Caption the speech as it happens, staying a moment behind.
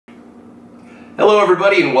Hello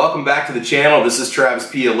everybody and welcome back to the channel. This is Travis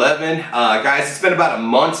P11. Guys, it's been about a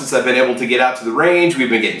month since I've been able to get out to the range. We've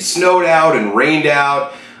been getting snowed out and rained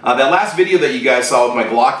out. That last video that you guys saw with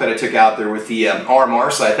my Glock that I took out there with the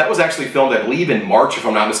RMR sight, that was actually filmed, I believe, in March, if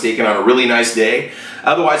I'm not mistaken, on a really nice day.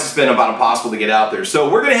 Otherwise, it's been about impossible to get out there. So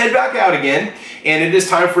we're going to head back out again, and it is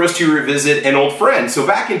time for us to revisit an old friend. So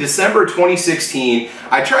back in December 2016,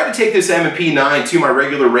 I tried to take this M&P 9 to my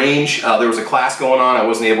regular range. There was a class going on. I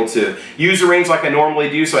wasn't able to use the range like I normally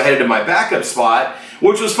do, so I headed to my backup spot,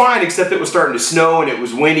 which was fine, except it was starting to snow and it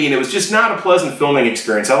was windy and it was just not a pleasant filming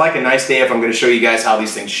experience. I like a nice day if I'm going to show you guys how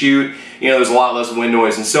these things shoot. You know, there's a lot less wind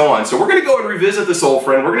noise and so on. So we're going to go and revisit this old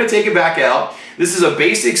friend. We're going to take it back out. This is a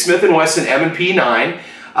basic Smith & Wesson M&P 9.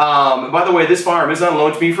 By the way, this firearm is on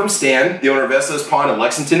loan to me from Stan, the owner of SS Pawn in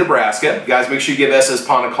Lexington, Nebraska. Guys, make sure you give SS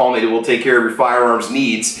Pawn a call and they will take care of your firearms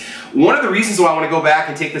needs. One of the reasons why I want to go back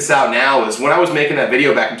and take this out now is when I was making that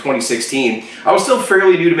video back in 2016, I was still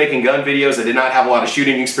fairly new to making gun videos. I did not have a lot of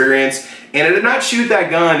shooting experience, and I did not shoot that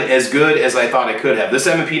gun as good as I thought I could have. This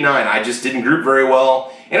M&P 9, I just didn't group very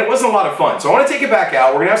well, and it wasn't a lot of fun. So I want to take it back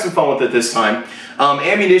out. We're going to have some fun with it this time.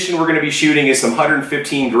 Ammunition we're going to be shooting is some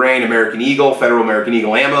 115 grain American Eagle, Federal American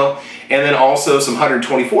Eagle ammo, and then also some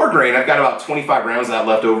 124 grain. I've got about 25 rounds of that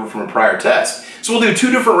left over from a prior test. So we'll do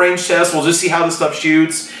two different range tests. We'll just see how this stuff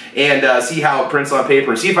shoots and see how it prints on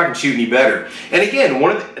paper and see if I can shoot any better. And again,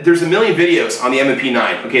 there's a million videos on the M&P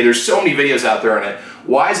 9. Okay, there's so many videos out there on it.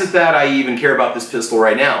 Why is it that I even care about this pistol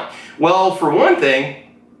right now? Well, for one thing,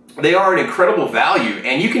 they are an incredible value,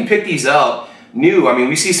 and you can pick these up new. I mean,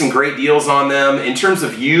 we see some great deals on them. In terms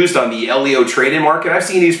of used on the LEO trade-in market, I've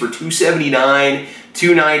seen these for $279,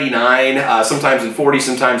 $299, sometimes in 40,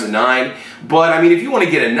 sometimes in 9. But I mean, if you want to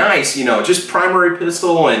get a nice, you know, just primary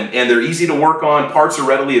pistol and they're easy to work on, parts are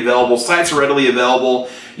readily available, sights are readily available,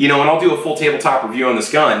 you know, and I'll do a full tabletop review on this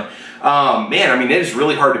gun. Man, I mean, it is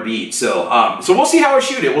really hard to beat. So we'll see how I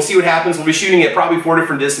shoot it. We'll see what happens. We'll be shooting at probably 4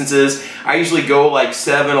 different distances. I usually go like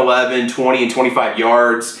 7, 11, 20, and 25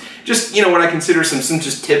 yards. Just, you know, what I consider some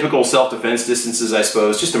just typical self-defense distances, I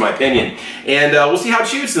suppose, just in my opinion. And we'll see how it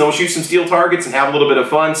shoots, and then we'll shoot some steel targets and have a little bit of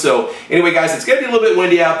fun. So anyway, guys, it's going to be a little bit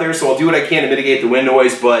windy out there, so I'll do what I can to mitigate the wind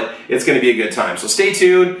noise, but it's going to be a good time. So stay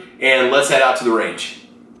tuned, and let's head out to the range.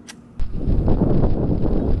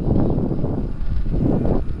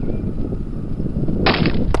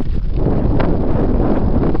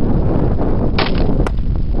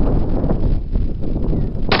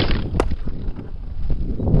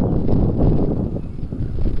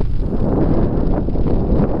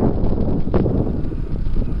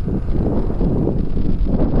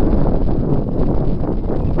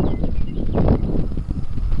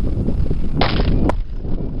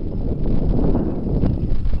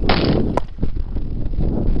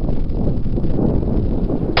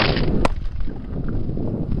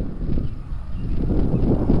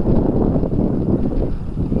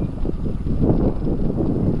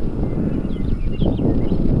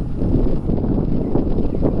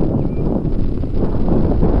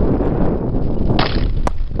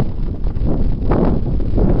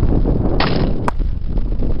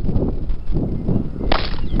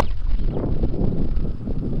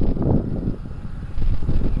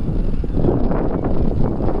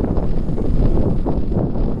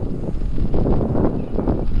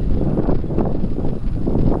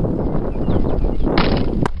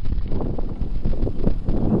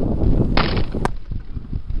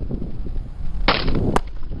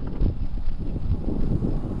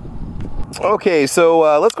 Okay,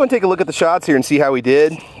 so let's go and take a look at the shots here and see how we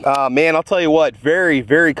did. Man, I'll tell you what, very,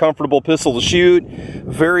 very comfortable pistol to shoot.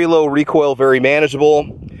 Very low recoil, very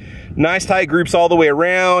manageable. Nice tight groups all the way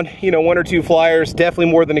around. You know, 1 or 2 flyers,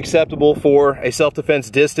 definitely more than acceptable for a self-defense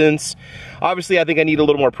distance. Obviously, I think I need a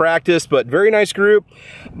little more practice, but very nice group.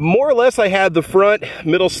 More or less, I had the front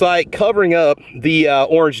middle sight covering up the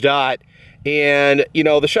orange dot. And, you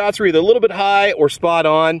know, the shots were either a little bit high or spot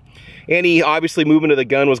on. Any, obviously, movement of the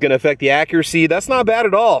gun was going to affect the accuracy. That's not bad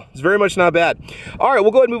at all. It's very much not bad. All right, we'll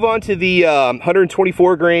go ahead and move on to the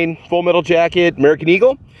 124 grain full metal jacket American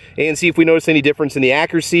Eagle and see if we notice any difference in the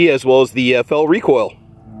accuracy as well as the fell recoil.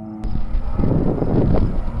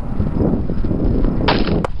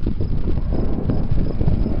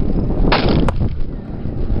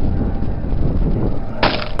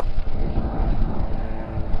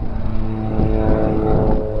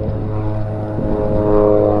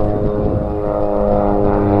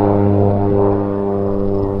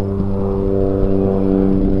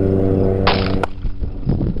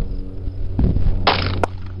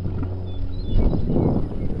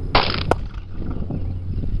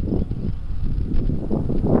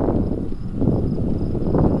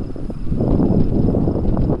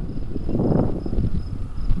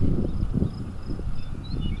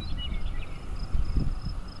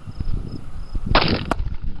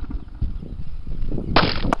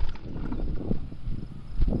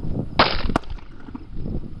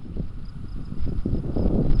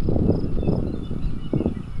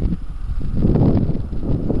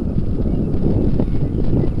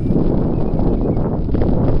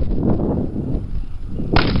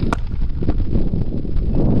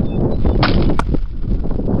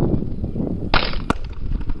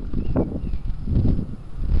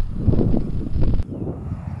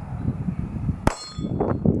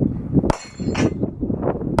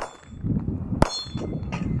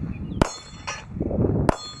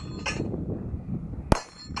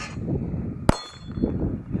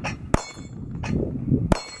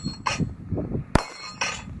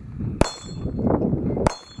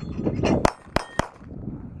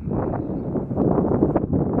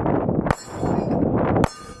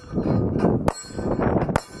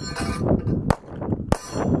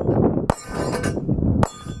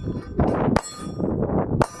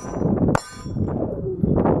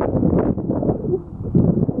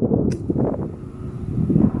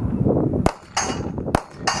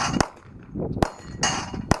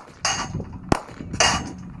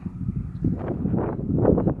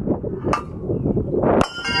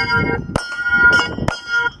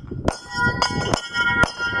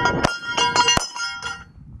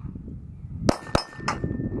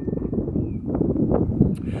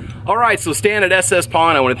 Alright, so Stan at SS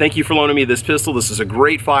Pawn, I want to thank you for loaning me this pistol. This is a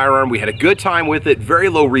great firearm. We had a good time with it, very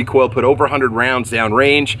low recoil, put over 100 rounds down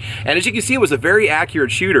range, and as you can see, it was a very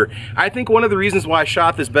accurate shooter. I think one of the reasons why I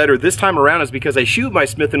shot this better this time around is because I shoot my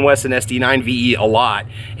Smith & Wesson SD9 VE a lot,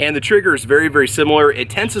 and the trigger is very, very similar. It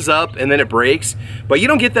tenses up and then it breaks, but you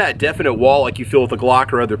don't get that definite wall like you feel with a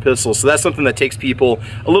Glock or other pistols, so that's something that takes people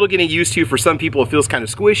a little getting used to. For some people, it feels kind of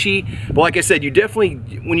squishy, but like I said, you definitely,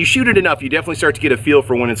 when you shoot it enough, you definitely start to get a feel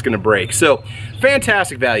for when it's going to break. So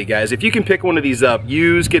fantastic value, guys. If you can pick one of these up,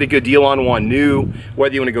 get a good deal on one new,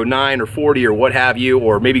 whether you want to go 9 or 40 or what have you,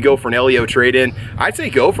 or maybe go for an LEO trade-in, I'd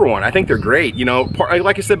say go for one. I think they're great. You know,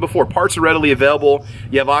 like I said before, parts are readily available.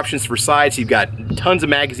 You have options for sights. You've got tons of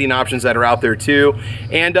magazine options that are out there too.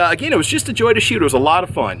 And again, it was just a joy to shoot. It was a lot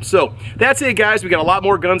of fun. So that's it, guys. We got a lot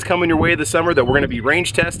more guns coming your way this summer that we're going to be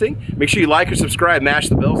range testing. Make sure you like or subscribe, mash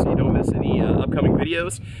the bell so you don't miss any upcoming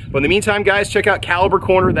videos. But in the meantime, guys, check out Caliber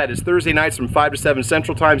Corner. That is Thursday nights from 5 to 7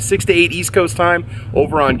 Central Time, 6 to 8 East Coast Time,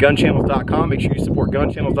 over on gunchannels.com. Make sure you support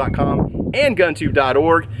gunchannels.com and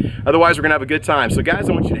guntube.org. Otherwise, we're going to have a good time. So, guys,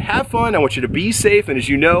 I want you to have fun. I want you to be safe. And as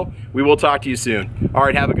you know, we will talk to you soon. All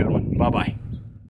right, have a good one. Bye-bye.